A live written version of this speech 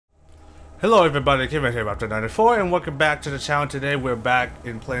Hello everybody, Kevin here after 94 and welcome back to the channel. Today we're back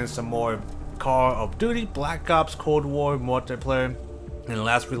in playing some more Call of Duty Black Ops Cold War multiplayer. And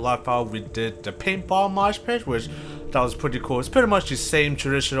last we left out we did the paintball mosh pit, which that was pretty cool. It's pretty much the same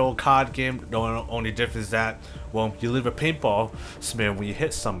traditional COD game. The only difference is that, well, you leave a paintball smear when you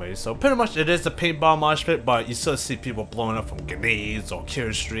hit somebody. So pretty much it is the paintball mosh pit, but you still see people blowing up from grenades or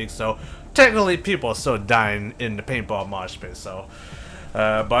kill streaks. So technically people are still dying in the paintball mosh pit. So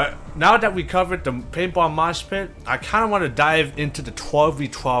but now that we covered the paintball mosh pit, I kind of want to dive into the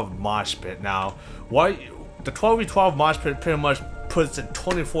 12v12 mosh pit. Now, what the 12v12 mosh pit pretty much puts in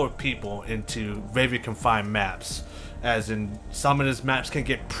 24 people into very confined maps, as in some of these maps can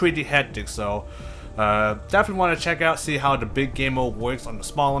get pretty hectic. So definitely want to check out, see how the big game mode works on the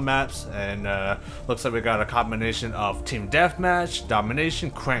smaller maps. And looks like we got a combination of team deathmatch,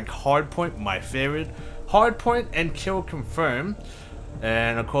 domination, crank, hardpoint, my favorite, hardpoint, and kill confirm.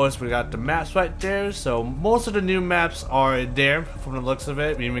 And of course we got the maps right there, so most of the new maps are there from the looks of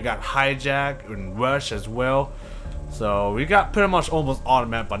it. I mean, we got hijack and rush as well, so we got pretty much almost all the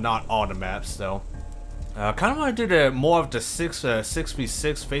maps, but not all the maps. So kind of want to do more of the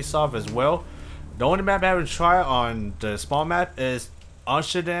 6v6 face off as well. The only map I haven't tried on the small map is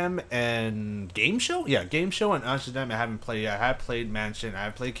Amsterdam and Game Show. Yeah, Game Show and Amsterdam I haven't played yet. I have played Mansion, I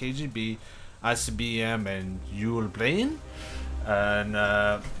have played KGB, ICBM, and Ulebane. And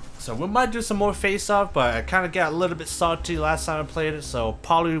so we might do some more face-off, but I kind of got a little bit salty last time I played it, so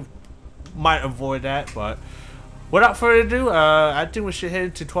probably might avoid that. But without further ado, I think we should head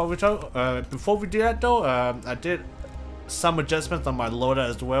into 12v12. Before we do that though, I did some adjustments on my loader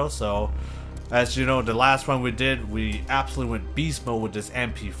as well. So as you know, the last one we did, we absolutely went beast mode with this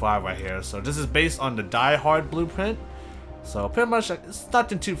MP5 right here. So this is based on the Die Hard blueprint, so pretty much it's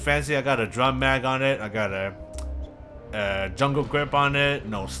nothing too fancy. I got a drum mag on it, I got a jungle grip on it,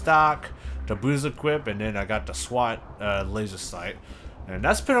 no stock, the bruiser grip, and then I got the SWAT laser sight. And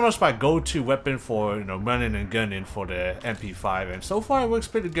that's pretty much my go-to weapon for, you know, running and gunning for the MP5, and so far it works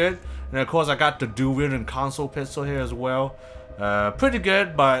pretty good. And of course I got the dual wielding console pistol here as well. Pretty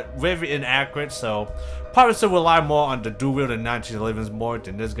good, but very inaccurate, so probably still rely more on the dual wielding 1911s more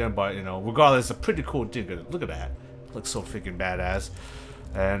than this gun. But you know, regardless, it's a pretty cool thing. Look at that, it looks so freaking badass.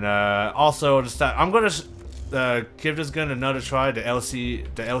 And also I'm gonna give this gun another try, the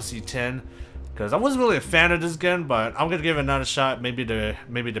LC10, because I wasn't really a fan of this gun, but I'm gonna give it another shot, maybe to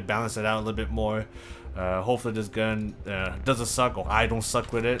balance it out a little bit more. Hopefully this gun doesn't suck, or I don't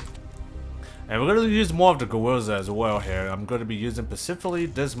suck with it. And we're gonna use more of the Gorilla as well here. I'm gonna be using specifically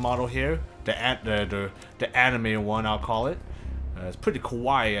this model here, the anime one, I'll call it. It's pretty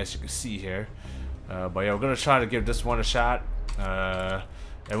kawaii, as you can see here. But yeah, we're gonna try to give this one a shot.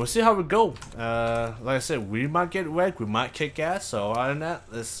 And we'll see how we go. Like I said, we might get wrecked, we might kick ass. So other than that,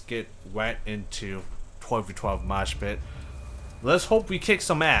 let's get right into 12v12 mosh pit. Let's hope we kick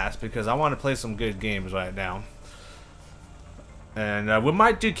some ass, because I want to play some good games right now. And we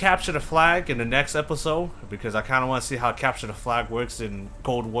might do capture the flag in the next episode, because I kind of want to see how capture the flag works in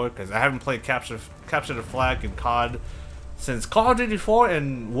Cold War, because I haven't played capture the flag in COD since Call of Duty 4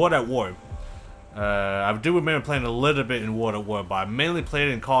 and World at War. I do remember playing a little bit in World at War, but I mainly played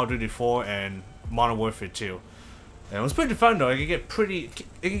it in Call of Duty 4 and Modern Warfare 2. And it was pretty fun though. It can get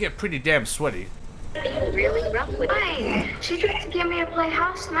pretty damn sweaty. Really rough with me. She tried to get me to play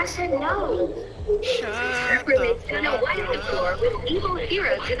house, and I said no. Shut roommate's gonna wipe the floor with evil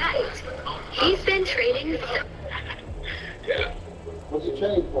hero tonight. He's been training. What's the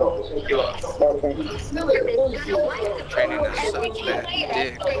training for? Training to suck that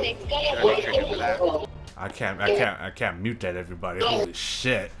dick. I can't mute that, everybody. Holy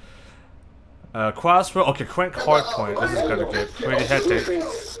shit. Crossroad. Okay, crank hardpoint. This is gonna get pretty hectic.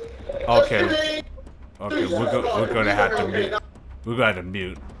 Okay, we're gonna have to mute. We're gonna have to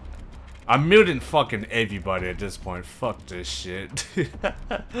mute. I'm muting fucking everybody at this point. Fuck this shit.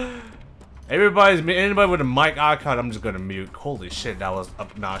 Anybody with a mic icon, I'm just gonna mute. Holy shit, that was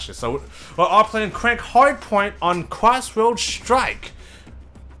obnoxious. So we're all playing crank hardpoint on Crossroad Strike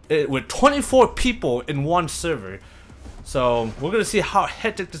with 24 people in one server. So we're gonna see how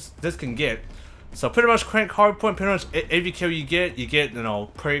hectic this can get. So pretty much crank hardpoint, pretty much every kill you get you know,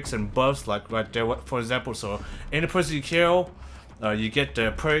 perks and buffs, like right there, for example. So any person you kill, you get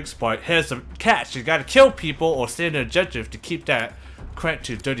the perks, but here's the catch: you gotta kill people or stay in the objective to keep that crank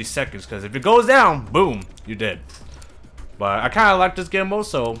to 30 seconds, because if it goes down, boom, you're dead. But I kind of like this game mode,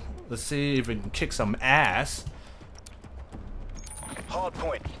 so let's see if we can kick some ass. Hard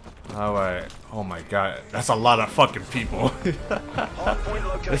point. Alright. Oh my god. That's a lot of fucking people.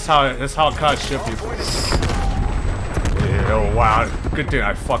 That's how COD should be. Yeah, oh wow. Good thing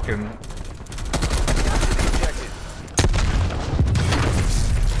I fucking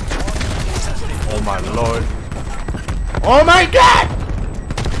Oh my lord. Oh my god!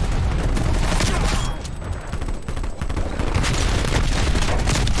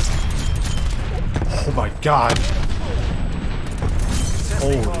 Oh my god.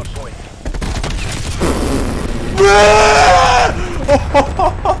 Holy holy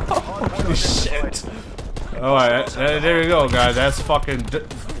shit. Alright, there we go, guys. That's fucking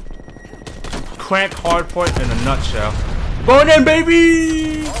crank hardpoint in a nutshell. Going in,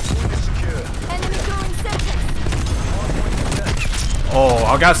 baby! Oh,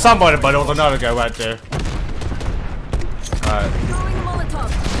 I got somebody, but it was another guy right there. Alright.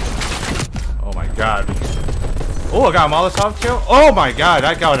 Oh my god. Oh, I got a Molotov kill. Oh my god,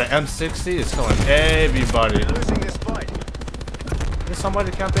 that guy with an M60 is killing everybody. Is somebody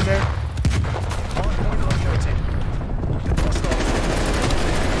camping there?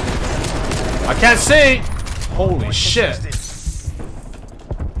 I can't see! Holy shit.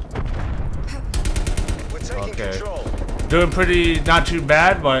 Okay. Doing pretty, not too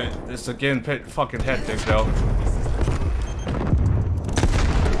bad, but it's again fucking hectic though.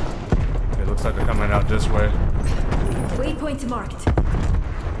 It looks like they're coming out this way. Waypoint marked.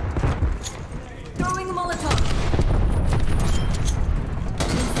 Throwing Molotov.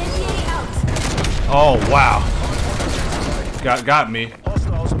 Incendiary out. Oh wow. Got me.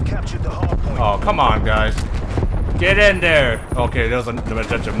 Oh come on guys. Get in there. Okay, there's a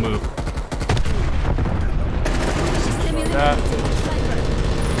move. That.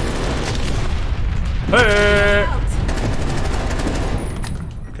 Hey!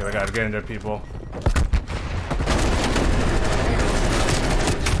 Okay, we gotta get in there, people.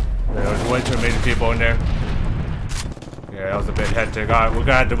 There's way too many people in there. Yeah, that was a bit hectic. Alright, we're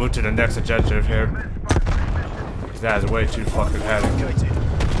gonna have to move to the next objective here. That is way too fucking hectic.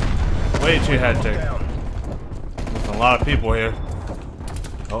 Way too hectic. There's a lot of people here.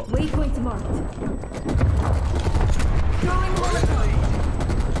 Oh. Waypoint marked. Throwing Molotov.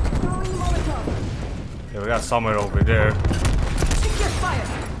 Throwing Molotov. Yeah, we got someone over there. Secure fire.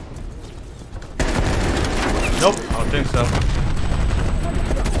 Nope, I don't think so.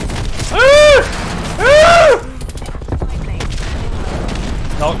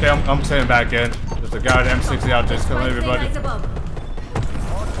 Okay, I'm staying back in. There's a guy with M60 out there killing everybody.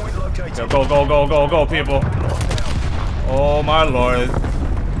 Go, people. Oh my lord.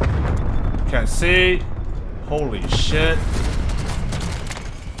 Can't see. Holy shit.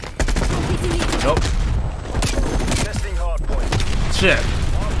 Nope. Shit.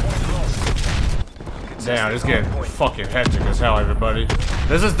 Damn, it's getting fucking hectic as hell, everybody.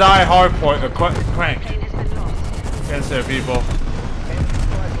 This is die hard point, crank. Can't see people.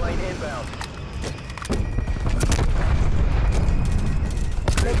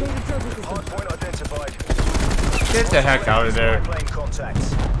 Get the heck out of there.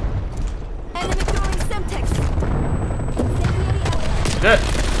 Enemy throwing Semtex. Shit.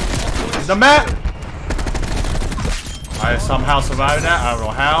 The map. I somehow survived that. I don't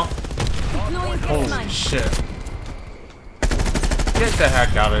know how. Holy shit. Get the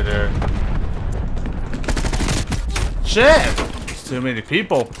heck out of there. Shit. It's too many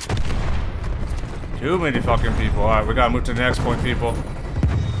people. Too many fucking people. Alright, we gotta move to the next point, people.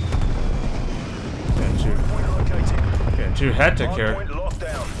 Getting too hectic here.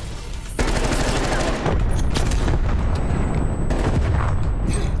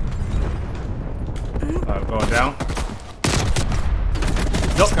 Alright, going down.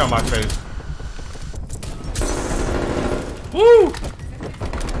 Nope, got my face. Woo!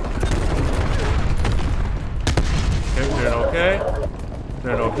 Okay, doing okay.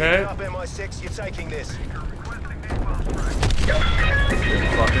 Doing okay.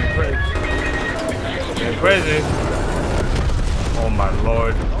 Getting fucking crazy. Getting crazy. Oh my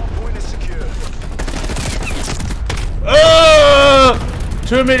lord.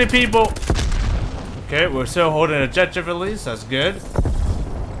 Too many people. Okay, we're still holding an objective at least. That's good.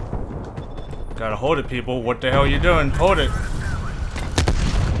 Gotta hold it, people. What the hell are you doing? Hold it.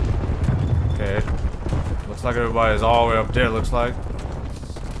 Okay. Looks like everybody's all the way up there, looks like.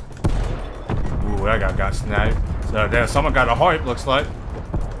 Ooh, that guy got sniped. So there, someone got a heart, looks like.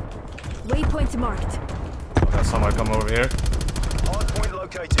 Waypoint marked. Oh, got somebody come over here.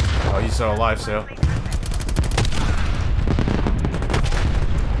 Oh, you still alive, still.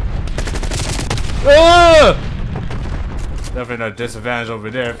 Definitely a disadvantage over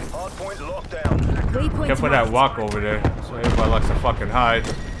there. Can't put that walk over there, so everybody likes to fucking hide.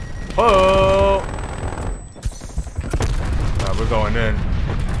 Oh! Alright, we're going in.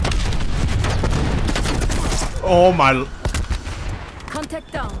 Oh my!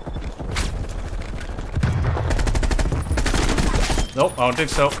 Contact down. Nope, I don't think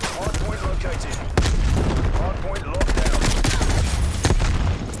so. located. Hardpoint locked down.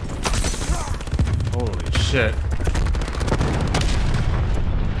 Holy shit.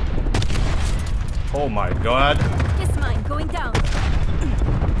 Oh my god. It's mine, going down.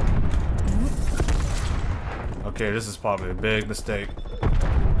 Okay, this is probably a big mistake.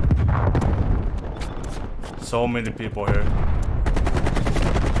 So many people here.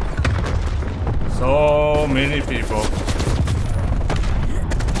 So many people.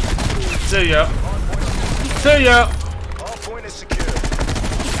 See ya. See ya. Hardpoint is secure.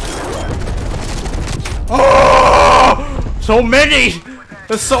 Oh! So many!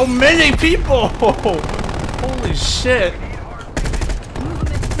 There's so many people! Holy shit.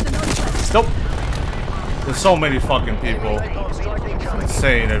 Movement to the northwest. Nope. There's so many fucking people. It's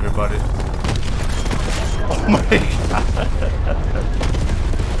insane, everybody. Oh my god.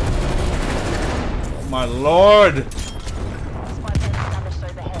 Oh my lord.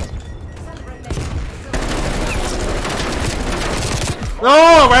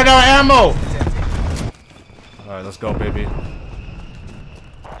 Oh, right out of ammo! Alright, let's go, baby.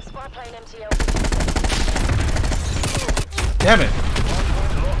 Damn it!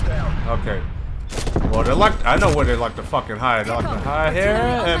 Okay. Well, they like. I know where they like to fucking hide. They like to hide here.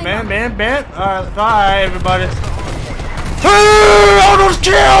 And man. Alright, bye, everybody. Hey, all those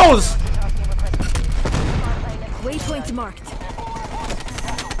kills! Waypoint marked.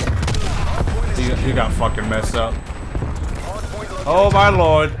 He got fucking messed up. Oh my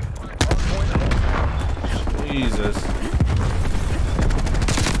lord. Jesus.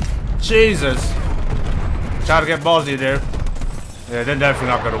 Jesus. Try to get ballsy there. Yeah, they're definitely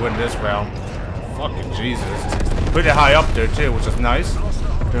not gonna win this round. Fucking Jesus. Pretty high up there too, which is nice.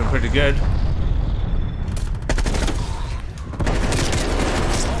 Doing pretty good.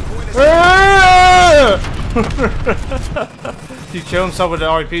 He killed himself with the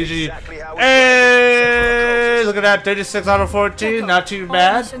RPG. Hey, look at that, 36 out of 14. Not too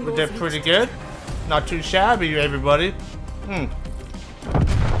bad. We did pretty good. Not too shabby, everybody.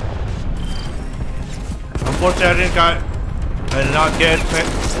 Unfortunately, I did not get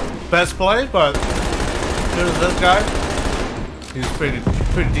best play, but here's this guy. He's pretty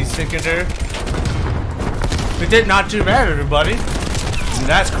decent in there. We did not too bad, everybody. And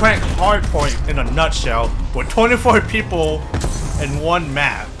that's Crank Hardpoint in a nutshell, with 24 people in one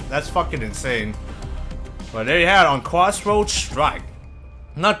map. That's fucking insane. But there you have it on Crossroad Strike.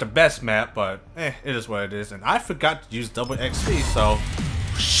 Not the best map, but it is what it is. And I forgot to use double XP, so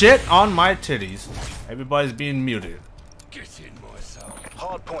shit on my titties. Everybody's being muted. Get in, myself.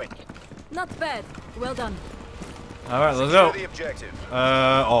 Hardpoint. Not bad. Well done. Alright, let's go. The objective.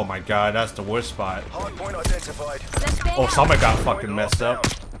 Oh my god, that's the worst spot. Hardpoint identified. Let's bang Oh, out. somebody got fucking messed up.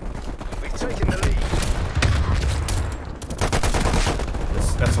 We've taken the lead.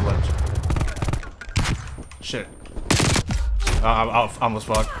 That's a ledge. Shit. I almost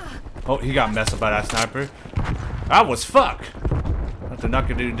fucked. Oh, he got messed up by that sniper. I was fuck. Nothing I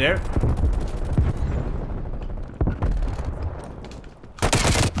can do there.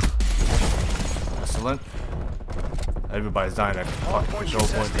 Excellent. Everybody's dying at fucking control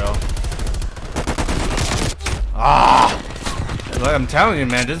point though. Ah! Like I'm telling you,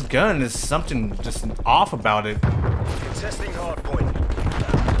 man, this gun is something just off about it. Contesting hardpoint.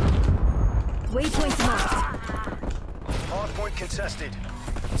 Waypoint marked. Hardpoint contested.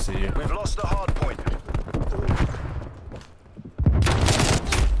 Let's see you. We've lost the hardpoint.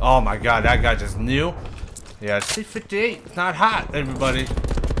 Oh my god, that guy just knew. Yeah, C58. It's not hot, everybody.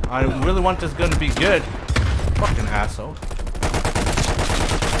 I really want this gun to be good. Fucking asshole.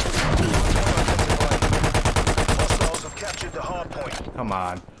 Hostiles have captured the hardpoint. Come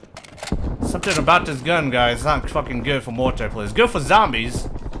on. Something about this gun, guys. It's not fucking good for multiplayer. It's good for zombies.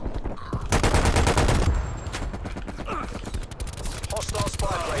 Hostile spy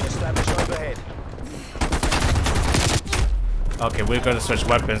plane established overhead. Okay, we're gonna switch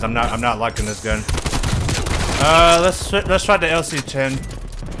weapons. I'm not liking this gun. Let's try the LC-10.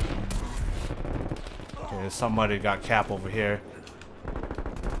 Okay, somebody got cap over here.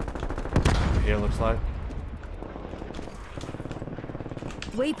 Over here looks like.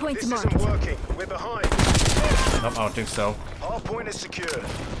 Waypoint This marked. isn't working. We're behind. Nope, I don't think so. Hardpoint is secure.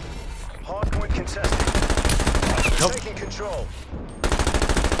 Hardpoint contested. Nope. Taking control.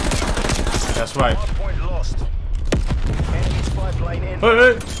 That's right. Hardpoint lost. Enemy spy plane in. Hey,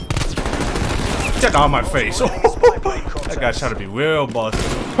 hey. Get out of my face. That guy's trying to be real boss.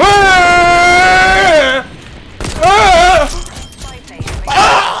 Hey!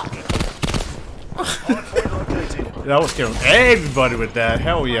 That was killing everybody with that.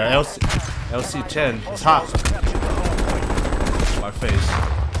 Hell yeah. LC-10. It's hot. My face.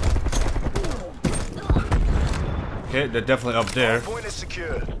 Okay, they're definitely up there. Hardpoint is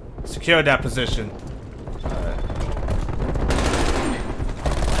secured. Secure that position.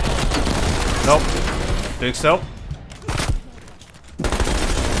 Nope. Think so?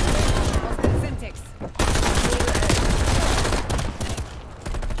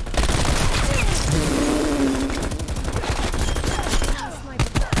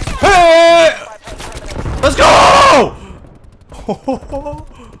 Hey! Let's go!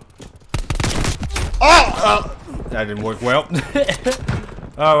 Oh! That didn't work well.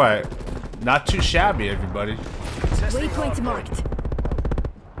 Alright. Not too shabby, everybody. Waypoint marked.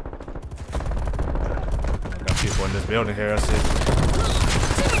 Got people in this building here, I see.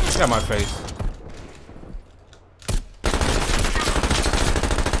 Look at my face.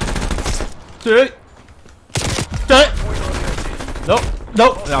 See? Nope.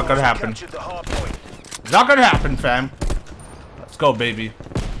 Nope. Not gonna happen. Not gonna happen, fam. Let's go, baby.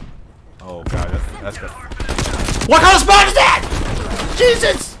 Oh god, that's good. What kind of spot is that?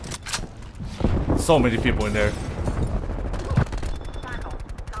 Jesus! So many people in there.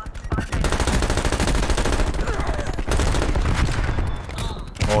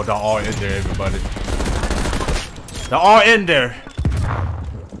 Oh, they're all in there, everybody. They're all in there.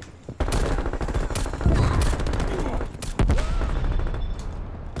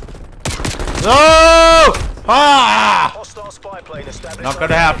 No! Ah! Not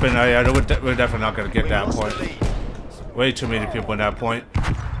gonna happen. Oh, yeah, we're definitely not gonna get that point. Way too many people in that point.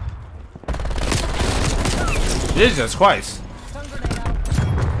 Jesus Christ.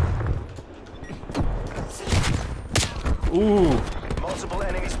 Ooh. Multiple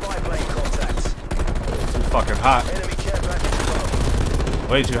enemy spy plane contacts. Too fucking hot. Enemy care package above.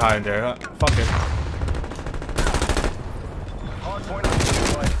 Way too high in there. Huh? Fuck it. Hardpoint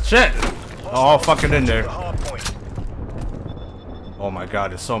identified. Shit! They're all fucking in there. Hardpoint. Oh my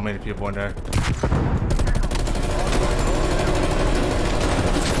god, there's so many people in there.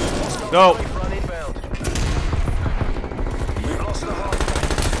 Go! Run inbound. We've lost the hardpoint.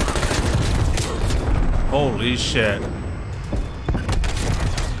 Holy shit.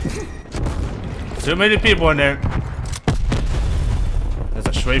 Too many people in there. There's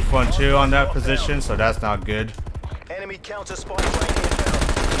a straight front too on that position, so that's not good. Enemy counter spy plane inbound.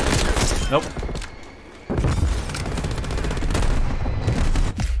 Nope.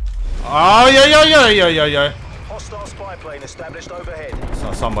 Oh, yeah. Hostile spy plane established overhead.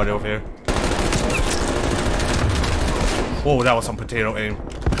 Saw somebody over here. Whoa, that was some potato aim.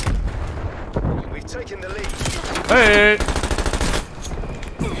 We've taken the lead. Hey!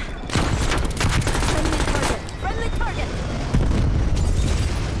 Friendly target.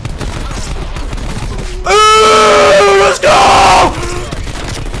 Ooh, let's go!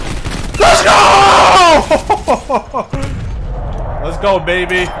 Let's go! Let's go,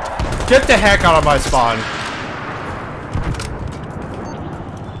 baby. Get the heck out of my spawn.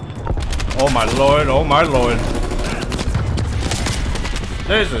 Oh my lord, oh my lord.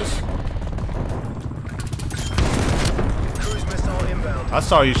 Jesus. Cruise missile inbound. I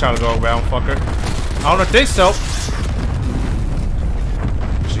saw you trying to go around, fucker. I don't think so.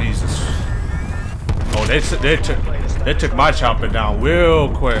 Jesus. Oh, they took my chopper down real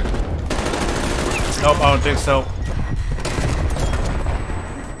quick. Nope, I don't think so.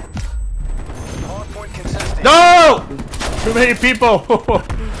 Hardpoint contested. No! Too many people.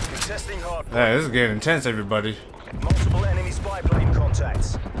 Contesting hardpoint. Man, this is getting intense, everybody. Multiple enemy spy plane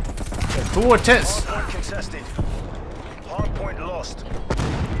contacts. Too intense. Hardpoint contested. Hardpoint lost.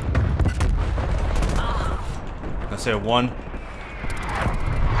 I said one.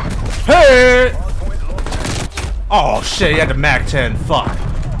 Hey! Hardpoint lost. Oh shit, he had the MAC 10. Fuck.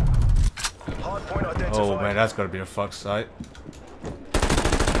 Hardpoint identified. Oh man, that's gonna be a fuck sight.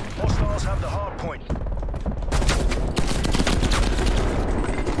 Hostiles have the hardpoint.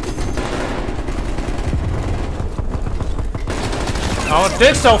 I don't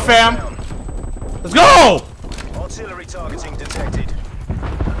think so, fam. Let's go! Artillery targeting detected.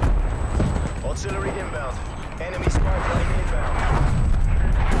 Artillery inbound. Enemy spy plane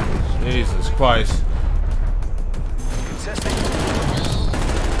inbound. Jesus Christ. Contesting.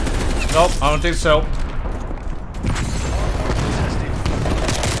 Nope, I don't think so. Contested.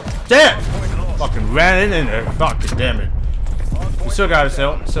 Damn! Point lost. Fucking ran in there. Fucking damn it. We still got it,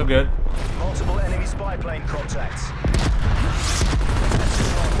 still. Still good. Multiple enemy spy plane contacts.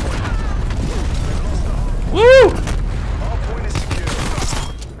 Woo! Hardpoint is secure.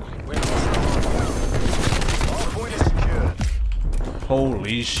 We've lost the hardpoint. Hardpoint is secure.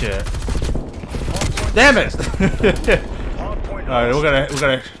 Holy shit. Damn it! Hardpoint Alright,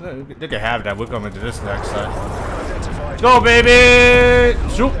 lost. they can have that. We're coming to this next side. Identified. Go, baby!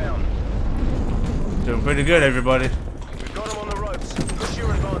 Shoot! Down. Doing pretty good, everybody. We've got him on the ropes. Push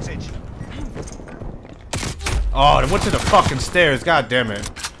your advantage. Oh, they went to the fucking stairs. God damn it.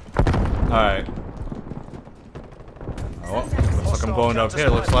 Alright. Oh, looks like I'm going up here,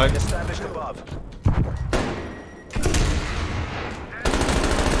 looks like. Established above.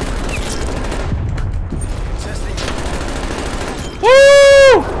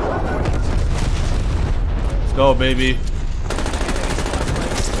 Woo! Let's go, baby.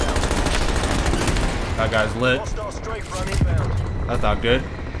 That guy's lit. Hostile strafe run inbound. That's not good.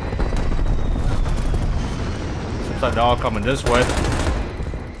 Seems like they're all coming this way.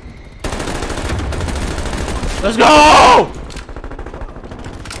 Let's go!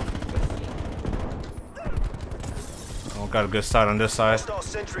 Oh, got a good sight on this side. Hostile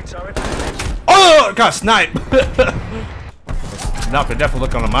sentry turret. Oh, got sniped. Now, definitely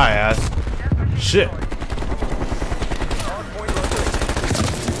look on my ass. Shit.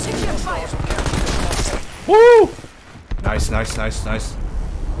 Woo! Nice, nice, nice, nice.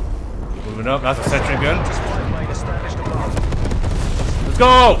 Moving up. That's a sentry gun. Let's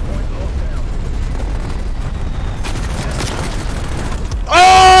go!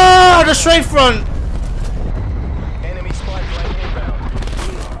 Oh, the straight front. Enemy spy plane inbound.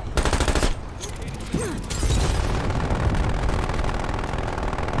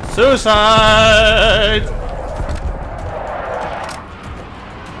 Suicide!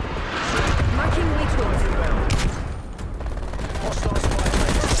 Marking weak point. Hostile spy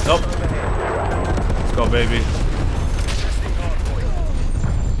plane. Nope. Let's go, baby.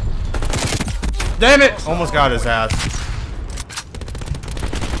 Damn it! Almost got his ass.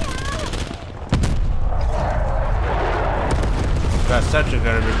 Got sentry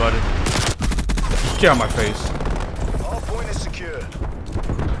gun, everybody. Get out my face. Hard point is secure.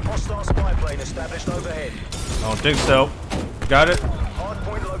 Hostile spy plane established overhead. I don't think so. Got it? Hard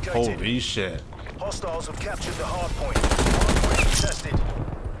point located. Holy shit. Hostiles have captured the hard point. Hard point contested.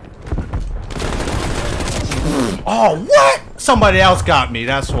 Oh, what? Somebody else got me,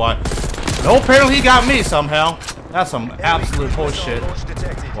 that's why. No, apparently he got me somehow. That's some absolute bullshit. Launch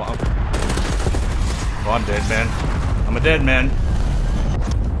detected. Well, I'm dead, man. I'm a dead man.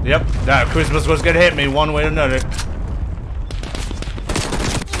 Yep, that Christmas was gonna hit me one way or another.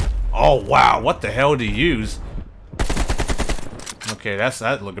 Oh wow, what the hell did he use? Okay,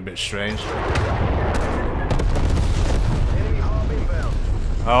 that look a bit strange. Enemy harm inbound.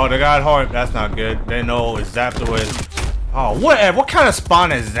 Oh, they got heart. That's not good. They know exactly what. Oh, whatever. What kind of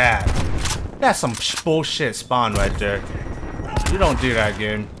spawn is that? That's some bullshit spawn right there. You don't do that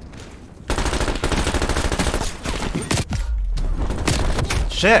again.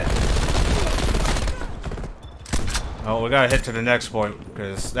 Shit. Oh, we gotta hit to the next point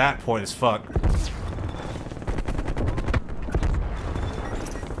because that point is fucked.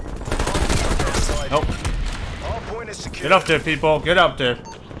 Nope. Hard point is secure. Get up there, people. Get up there.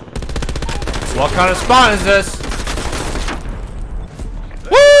 What kind of spawn is this?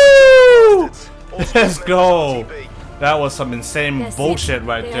 Woo! Let's go. That was some insane That's bullshit it.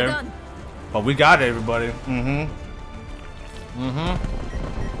 right They are there. done. But we got it, everybody.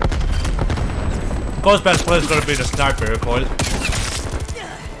 Of course, best player is gonna be the sniper, of course.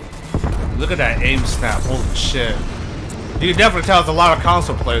 Look at that aim snap. Holy shit. You can definitely tell there's a lot of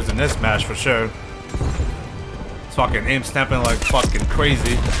console players in this match for sure. It's fucking aim snapping like fucking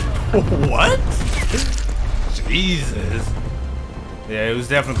crazy. What? Jesus. Yeah, it was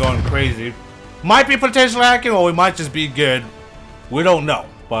definitely going crazy. Might be potentially hacking, or we might just be good. We don't know,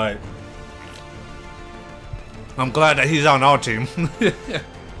 but I'm glad that he's on our team.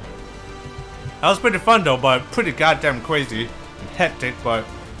 That was pretty fun though, but pretty goddamn crazy and hectic, but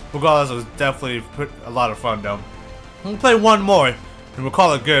regardless, it was definitely a lot of fun though. We'll play one more, and we'll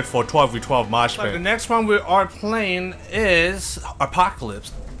call it good for 12v12 Moshpit. Like the next one we are playing is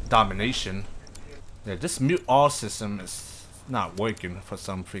Apocalypse Domination. Yeah, this mute all system is not working for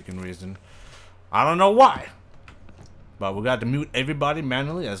some freaking reason. I don't know why. But we got to mute everybody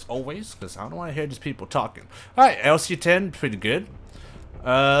manually as always, because I don't want to hear these people talking. Alright, LC10, pretty good.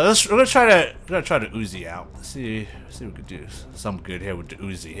 We're gonna try to Uzi out. Let's see if we could do some good here with the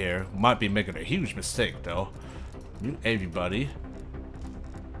Uzi here. We might be making a huge mistake though. Mute everybody.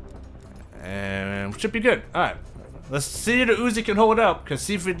 And should be good. Alright. Let's see if the Uzi can hold up, because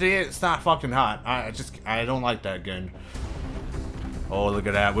C4D, it's not fucking hot. I don't like that gun. Oh, look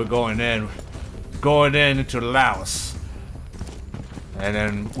at that. We're going in. Going in into Laos. And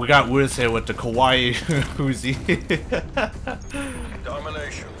then we got Wiz here with the kawaii Uzi.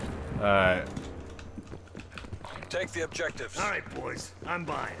 Domination. Alright. Take the objectives. All right, boys. I'm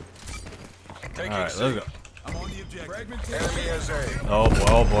buying. Take Alright, let's go. Enemy has A. Oh boy,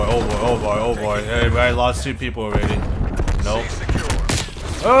 oh boy, oh boy, oh boy, oh boy. Hey, I lost 2 people already. Nope. C secure.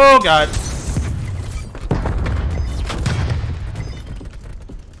 Oh god.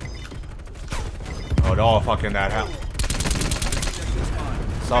 Oh, they're all fucking that house.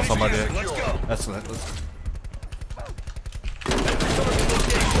 Saw somebody. Excellent.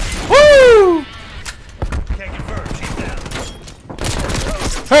 Woo!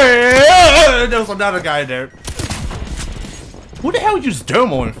 Hey, there was another guy there. Who the hell used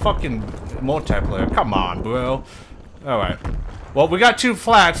Dermo in fucking multiplayer? Come on, bro. Alright. Well, we got 2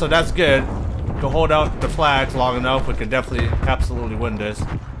 flags, so that's good. We can hold out the flags long enough. We can definitely, absolutely win this.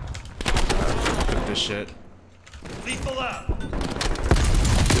 Look this shit. Lethal out.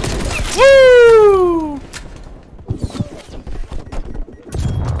 Woo!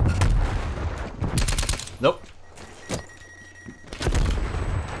 Nope.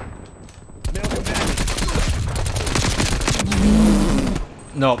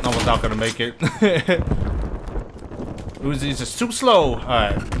 Nope, I was not gonna make it. Uzi's just too slow.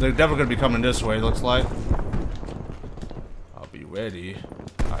 Alright, they're definitely gonna be coming this way, looks like. I'll be ready.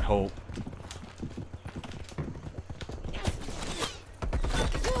 I hope.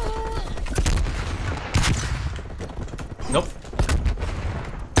 Nope.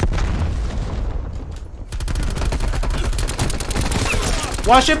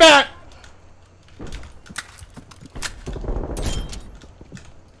 Watch your back!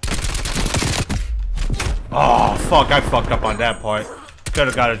 Oh, fuck, I fucked up on that part.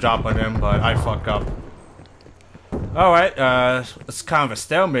 Could've got a drop on him, but I fucked up. Alright, it's kind of a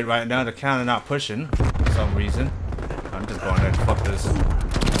stalemate right now. They're kind of not pushing for some reason. I'm just going ahead and fuck this.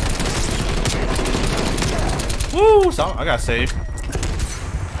 Woo! So, I got saved.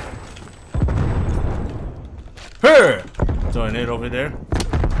 Here! Throwing it over there.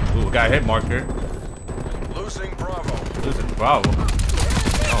 Ooh, got a hit marker. Losing Bravo. Losing Bravo? I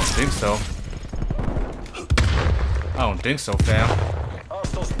don't think so. I don't think so, fam.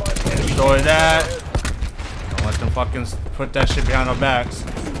 Hostile spy plane. Destroy that. Don't let them fucking put that shit behind our backs.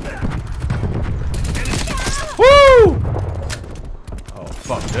 Woo! Oh,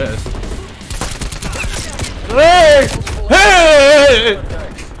 fuck this. Hey! Hey!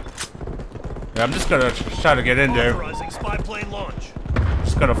 Yeah, I'm just gonna try to get in there. Authorizing spy plane launch.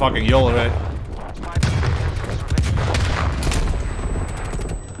 Just gonna fucking YOLO it.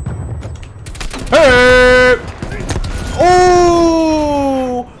 Hey!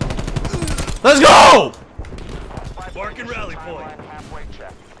 Oh! Let's go! Marking rally point.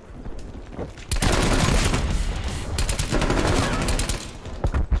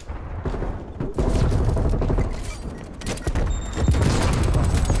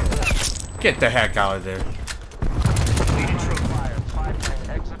 Get the heck out of there.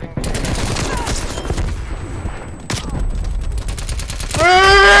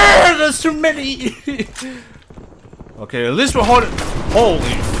 There's too many. Okay, at least we're holding.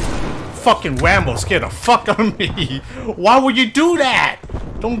 Holy fucking Rambo scared the fuck out of me. Why would you do that?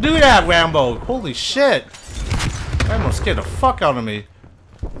 Don't do that, Rambo. Holy shit. Rambo scared the fuck out of me.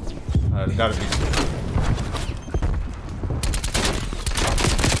 There's gotta be.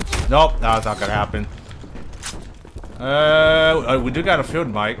 Nope, that's not gonna happen. We do got a field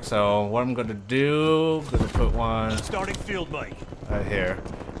mic, so what I'm gonna do, gonna put one Starting field mic. right here.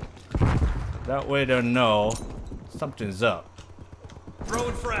 That way they'll know something's up.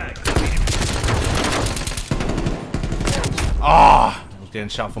 Throwing frag. Ah! I'm getting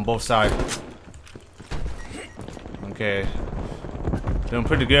shot from both sides. Okay. Doing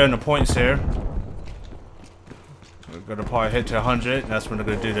pretty good on the points here. We're gonna probably hit to 100. That's when they're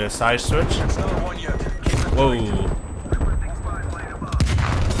gonna do the side switch. That's not one yet. Whoa.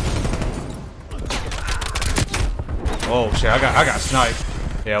 Oh shit, I got sniped.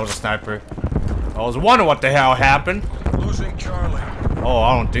 Yeah, I was a sniper. I was wondering what the hell happened. Losing Charlie. Oh,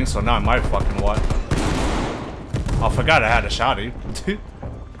 I don't think so. Not my fucking what. I forgot I had a shotty.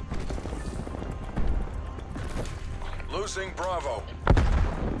 Losing Bravo.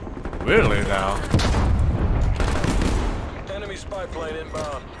 Really now? Enemy spy plane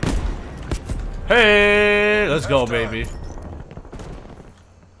inbound. Hey, let's go, baby.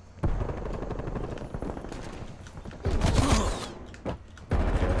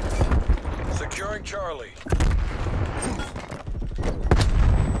 Securing Charlie.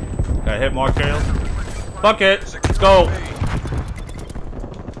 Got a hit marker. Fuck it. Let's go.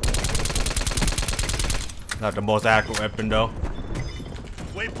 Not the most accurate weapon though.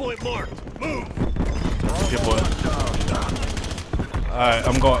 Waypoint marked. Move. Alright,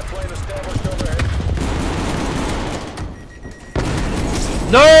 I'm going. Plane established overhead.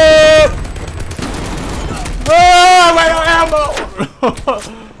 No! ammo!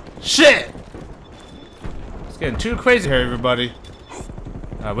 Shit! It's getting too crazy here, everybody.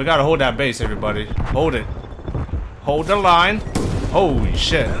 We gotta hold that base, everybody. Hold it. Hold the line. Holy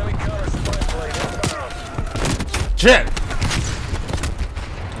shit. Shit!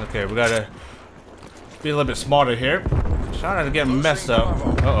 Okay, we gotta be a little bit smarter here. Trying not to get messed up.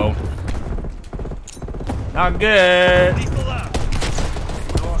 Uh-oh. Not good.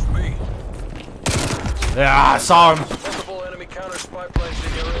 Yeah, I saw him.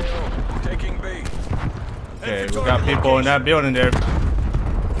 Okay, we got people in that building there.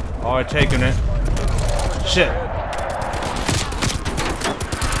 All taking it. Shit.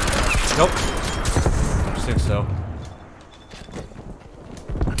 Nope. 6 though.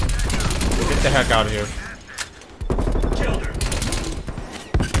 Get the heck out of here.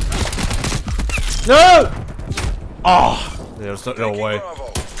 No! Oh, there's no way.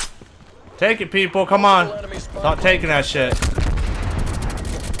 Take it, people. Come on. Stop taking that shit.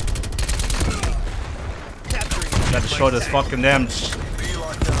 Got to destroy this fucking damn.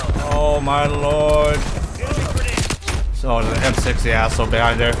 Oh my lord. So the M60 asshole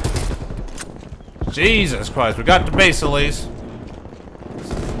behind there. Jesus Christ. We got the base at least.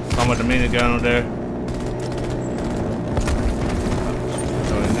 Some with the minigun over there.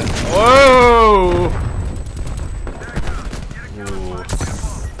 Whoa! Ooh.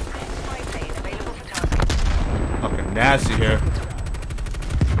 Fucking nasty here.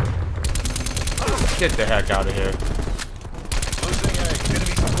 Get the heck out of here.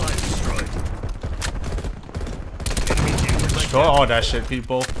 Destroy all that shit,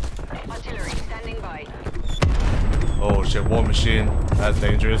 people. Oh shit, war machine. That's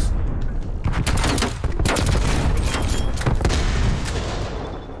dangerous.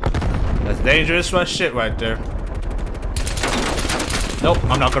 That's dangerous as shit right there. Nope,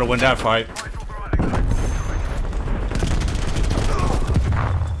 I'm not gonna win that fight.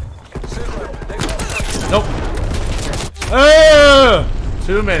 Nope.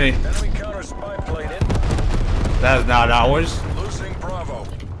 Too many. That's not ours.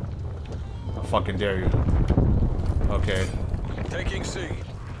 I fucking dare you. Okay. Taking C.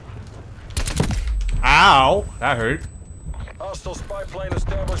 Ow! That hurt. Hostile spy plane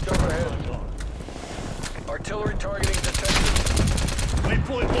established overhead. Artillery targeting detected.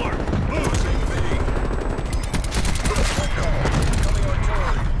 Waypoint mark. Losing B. Coming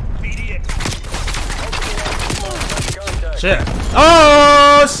artillery. BDA. Contact. Shit.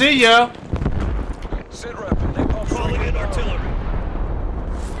 Oh, see ya. Sit rep. Napalm Calling in artillery.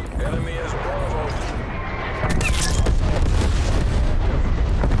 Enemy is Bravo.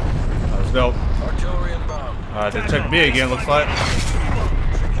 Let's go. Artillery inbound. They took B again, looks like.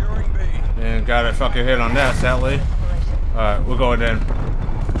 Securing B. And got a fucking hit on that, sadly. Alright, we're going in.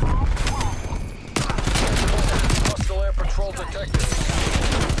 Hostile air patrol detected.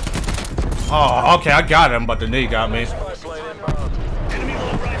 Oh, okay, I got him, but the knee got me. Spy plane inbound. Enemy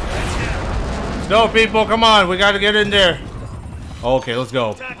low rifle. That's down. Let's go, people, come on, we gotta get in there. Okay, let's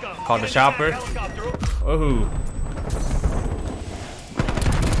go. Attack up. Call the chopper. Helicopter. Ooh.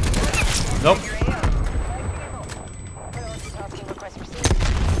 Nope.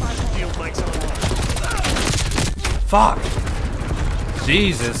 Field mics on. Fuck.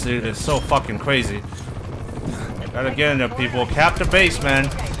 Jesus, dude, it's so fucking crazy. Gotta get in there, people. Cap the base, man.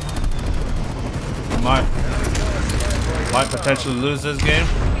 Might potentially lose this game.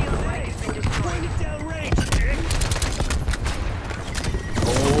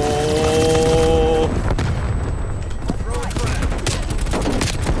 Oh.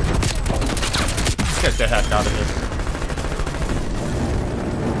 Get the heck out of here.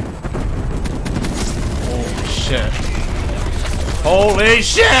 Holy shit. Holy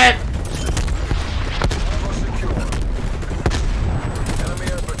shit! Enemy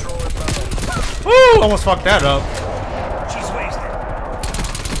air patrol inbound. Woo! Almost fucked that up. She's wasted.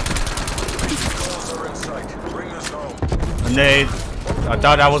 Calls are in sight. Bring this home. A nade. I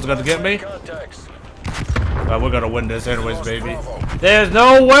thought that was gonna get me. Contacts. But we're gonna win this anyways, baby. There's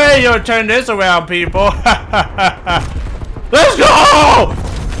no way you'll turn this around, people. Let's go!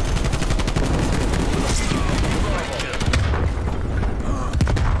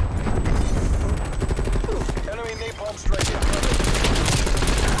 Enemy napalm strike incoming.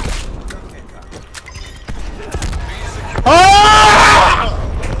 Ah!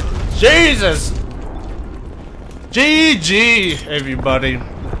 Jesus! GG, everybody.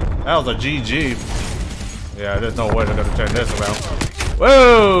 That was a GG. Yeah, there's no way they're gonna turn this around.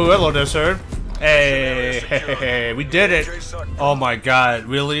 Whoa! Hello there, sir. Hey, we did it. Oh my god,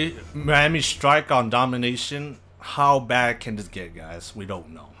 really? Miami strike on domination? How bad can this get, guys? We don't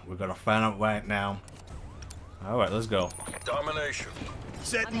know. We're gonna find out right now. Alright, let's go. Domination.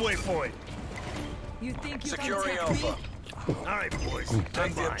 Setting waypoint. You think you Securing can attack Alpha. me? All right, boys.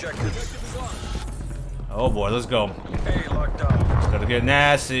 Take the objective. Oh boy, let's go. A locked down. It's gonna get Enemy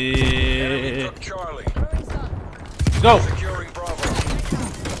nasty. took Charlie. Let's go. Securing Bravo.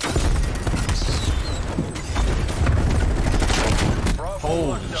 Bravo Holy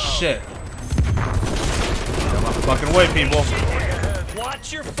locked down. shit. Get out my fucking way, people.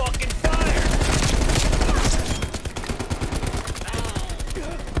 Watch your fucking fire.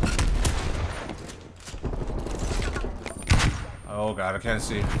 Oh god, I can't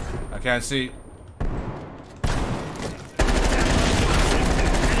see. I can't see.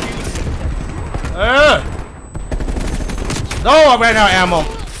 No, I ran out of ammo.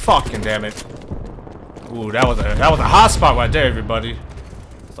 Fucking damn it. Ooh, that was a hot spot right there, everybody.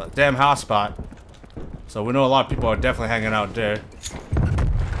 It's a damn hot spot. So we know a lot of people are definitely hanging out there.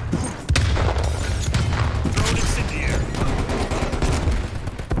 Throwing incendiary.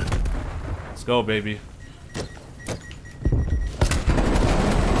 Let's go, baby.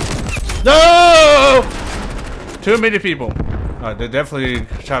 No! Too many people. They're definitely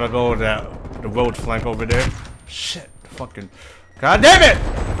trying to go the road flank over there. Shit, fucking. God damn it!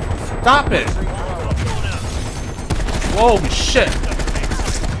 Stop it! Whoa, shit!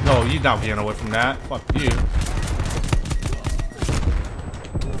 No, you're not getting away from that. Fuck you.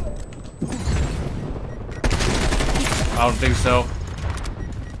 I don't think so.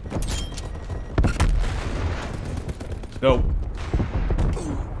 Let's go.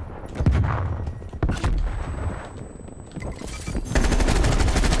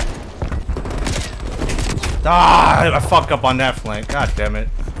 Ah, I fucked up on that flank. God damn it.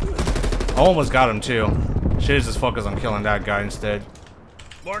 I almost got him too. Should just focus on killing that guy instead.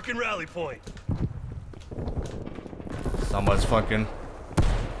 Marking rally point. Someone's fucking.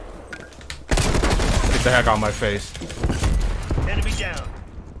 Get the heck out of my face. Enemy down.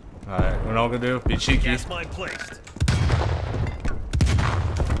 Alright, what I'm gonna do? Be cheeky. Gas mine placed.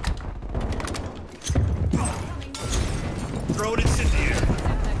 Throw it incendiary.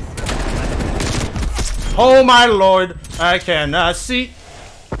 Oh my lord, I cannot see.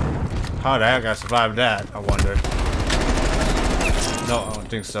 How the heck I survived that, I wonder. No, I don't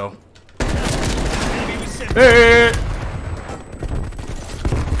think so. Enemy was sent. Hey!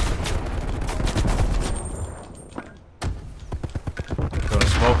 What the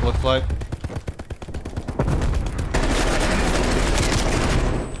smoke look like?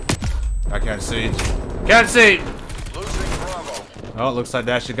 I can't see. Can't see! Losing Bravo. Oh, it looks like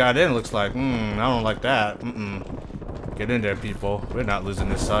that shit got in. Looks like, I don't like that. Get in there, people. We're not losing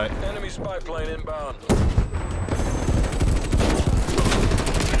this site. Enemy spy plane inbound.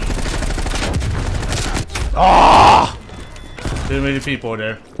 Ah! Too many people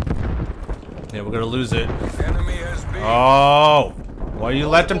there. Yeah, we're gonna lose it. Enemy has been. Oh! Why you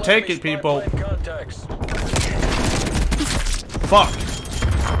let them take it, people? Contacts. Fuck!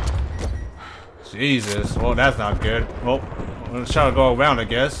 Jesus. Well, that's not good. Well, I'm gonna try to go around, I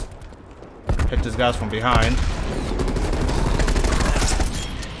guess. Hit these guys from behind.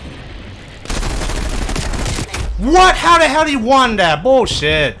 What? How the hell he won that?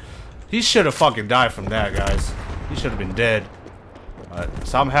 Bullshit. He should have fucking died from that, guys. He should have been dead. But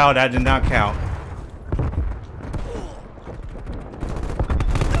somehow that did not count.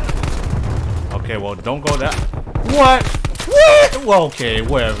 Okay, well, don't go that. What? What? Well, okay,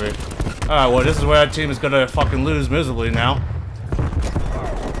 whatever. Alright, well, this is where our team is gonna fucking lose miserably now.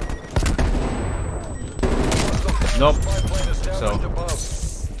 Nope. So.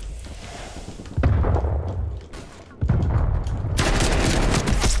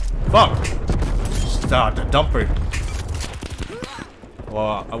 Fuck! Stop the dumper.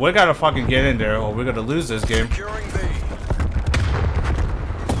 Well, we gotta fucking get in there or we're gonna lose this game. Securing B.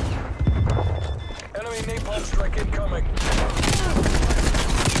 Enemy napalm strike incoming.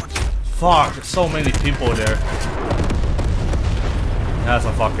 Fuck, there's so many people there. That's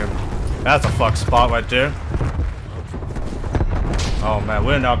a fuck spot right there. Oh man,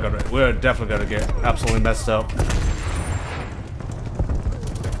 we're definitely gonna get absolutely messed up.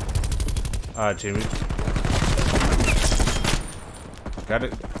 Alright, Jimmy. Got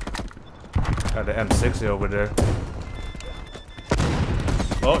it. Got the M60 over there.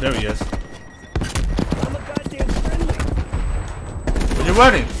 Oh, there he is. I'm a goddamn friendly. Where you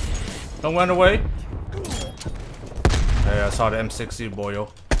running? Don't run away. Hey, I saw the M60,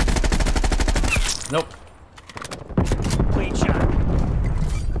 boyo. Nope. Clean shot.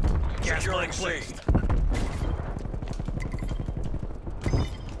 Gas Securing mine C. placed.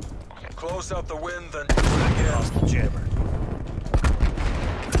 Close out the wind, then do it again. Hostile jammer.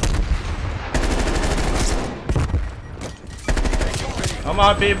 Come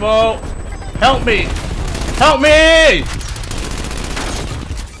on, people! Help me! Help me!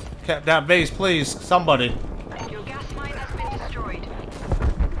 Cap that base, please. Somebody. Your gas mine has been destroyed.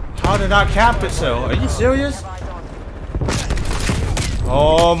 How did I cap it so? Are you serious?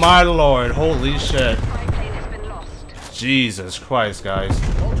 Oh my lord. Holy shit. Spy plane has been lost. Jesus Christ, guys.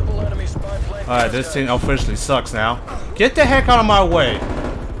 Multiple enemy spy planes. Alright, this thing officially sucks now. Get the heck out of my way.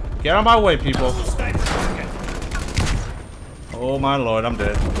 Get out of my way, people. Oh my lord, I'm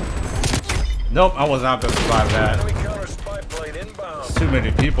dead. Nope, I was not gonna survive that. Enemy counter spy plane inbound. It's too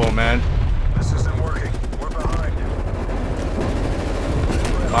many people, man. This isn't working. We're behind.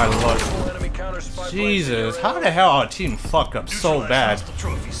 My lord. Multiple enemy counter spy planes Jesus, near how the hell our team fucked up so bad? Hostile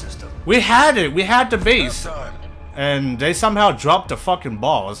trophy system. We had it, we had the base. time. And they somehow dropped the fucking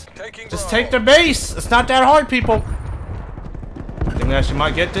balls. Taking Just Bravo. take the base. It's not that hard, people. Think we actually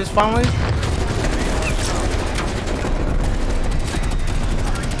might get this finally?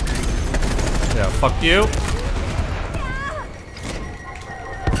 Yeah, fuck you.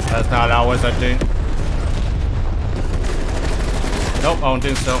 That's not ours, I think. Nope, I don't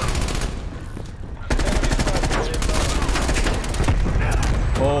think so.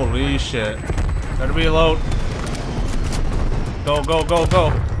 Holy shit. Better reload. Go, go, go, go.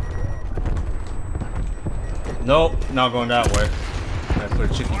 Nope, not going that way. I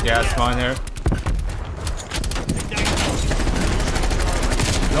put a cheeky gas on here.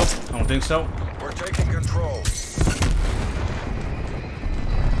 Nope, I don't think so. We're taking control.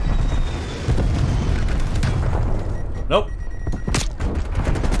 Nope.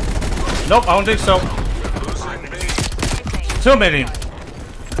 Nope, I don't think so. Losing B. Too many.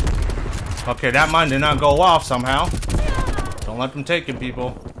 Okay, that mine did not go off somehow. Don't let them take it,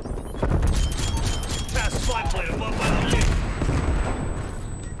 people. Pass spy plane above my location.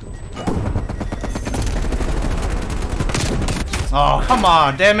 Oh, come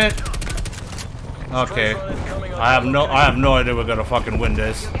on, damn it. Okay. I have no idea we're gonna fucking win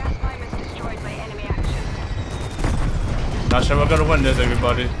this. Your gas mine was destroyed by enemy action. Not sure we're gonna win this,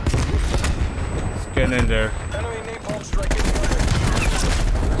 everybody. Let's get in there. Enemy napalm strike inbound.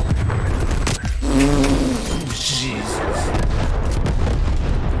 Jesus.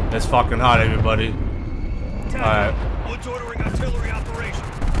 It's fucking hot, everybody. Alright. Woods ordering artillery operation.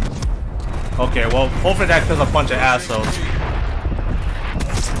 Okay, well, hopefully that kills a bunch of assholes.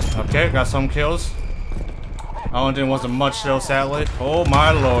 Okay, got some kills. I don't think it wasn't much though, sadly. Oh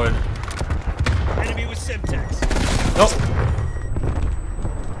my lord. Enemy with Semtex. Nope.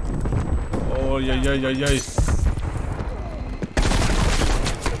 Oh, yeah, yeah, yeah, yeah.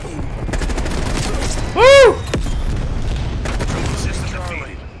 Woo! System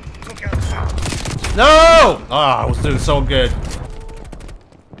defeated. Took out two. No! Ah, I was doing so good.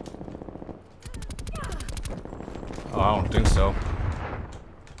 Oh, I don't think so.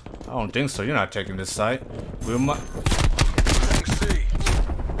 I don't think so. You're not taking this site. We might Losing C.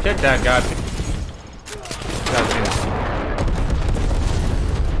 hit that guy.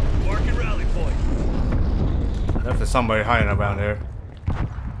 Marking rally point. Definitely somebody hiding around there.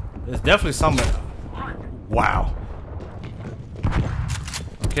 There's definitely somebody. Wow.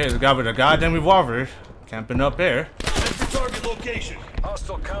 Okay, there's a guy with a goddamn revolver camping up there. Enter target location.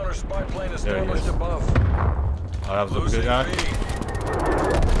 Hostile counter spy plane There he established is. above. Oh, that was a Losing good guy. B.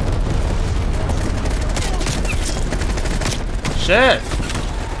 Shit!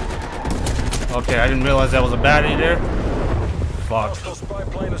 Okay, I didn't realize that was a baddie there. Fuck. Hostile spy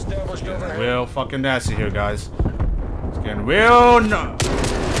plane established overhead. Real fucking nasty here, guys. It's getting real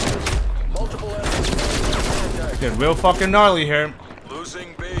Multiple enemies contact. getting real fucking gnarly here.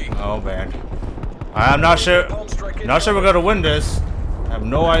 Losing B. Oh man. I'm not sure. Not sure we're gonna win this. I have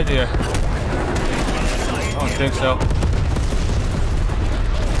no idea. I don't think so.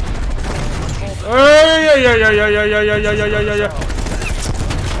 Yeah, yeah, yeah, yeah, yeah, yeah, yeah, yeah, yeah, yeah, yeah.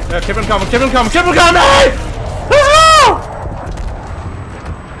 Yeah, keep him coming, keep him coming, keep him coming! Woo!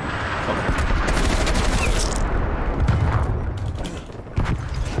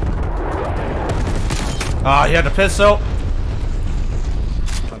 Ah, he had the pistol.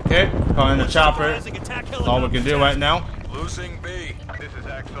 Okay, calling the chopper. That's all we can do right now. Losing B.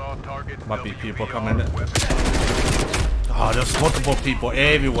 Might be people coming in. Oh, there's multiple people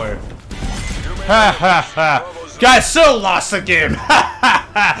everywhere. Ha ha ha. Guys, still lost the game.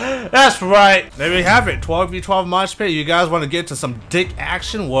 That's right. There we have it. 12v12 Moshpit. You guys want to get to some dick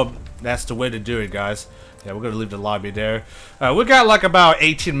action? Well, that's the way to do it, guys. Yeah, we're going to leave the lobby there. We got like about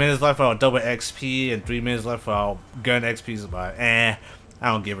 18 minutes left for our double XP and 3 minutes left for our gun XPs, but I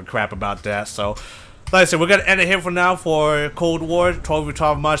don't give a crap about that. So, like I said, we're gonna end it here for now for Cold War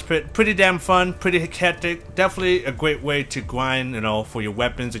 12v12 Moshpit. Pretty damn fun, pretty hectic. Definitely a great way to grind, you know, for your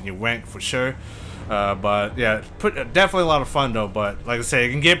weapons and your rank for sure. But yeah, definitely a lot of fun though. But like I said,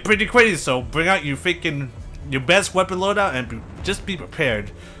 it can get pretty crazy. So bring out your best weapon loadout and just be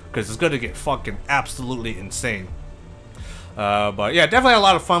prepared, because it's gonna get fucking absolutely insane. But yeah, definitely a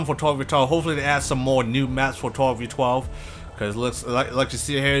lot of fun for 12v12. Hopefully they add some more new maps for 12v12. Because looks like you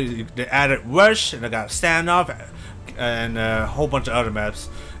see here, they added Rush and they got Standoff and a whole bunch of other maps.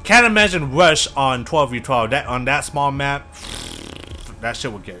 Can't imagine Rush on 12v12. That on that small map, that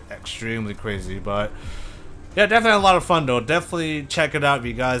shit would get extremely crazy. But yeah, definitely a lot of fun though. Definitely check it out if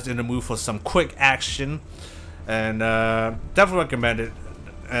you guys in the mood for some quick action, and definitely recommend it.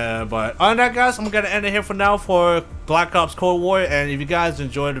 But other than that, guys, I'm gonna end it here for now for Black Ops Cold War. And if you guys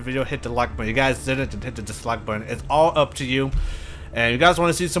enjoyed the video, hit the like button. If you guys didn't, then hit the dislike button. It's all up to you. And if you guys want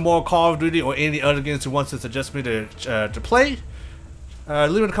to see some more Call of Duty or any other games you want to suggest me to play,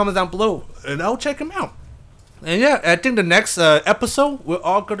 leave in the comments down below, and I'll check them out. And yeah, I think the next episode, we're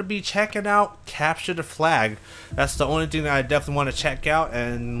all going to be checking out Capture the Flag. That's the only thing that I definitely want to check out.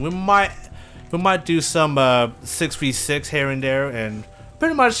 And we might do some 6v6 here and there, and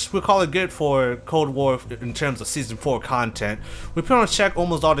pretty much we'll call it good for Cold War in terms of Season 4 content. We pretty much check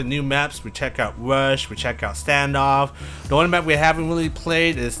almost all the new maps. We check out Rush, we check out Standoff. The only map we haven't really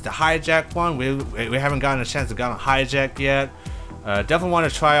played is the Hijack one. We haven't gotten a chance to get on Hijack yet. Definitely want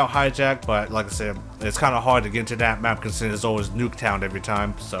to try out Hijack, but like I said, it's kind of hard to get into that map considering there's always Nuketown every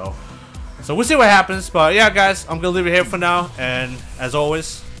time. So we'll see what happens. But yeah, guys, I'm going to leave it here for now. And as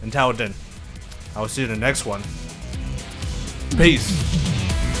always, until then, I will see you in the next one. Peace.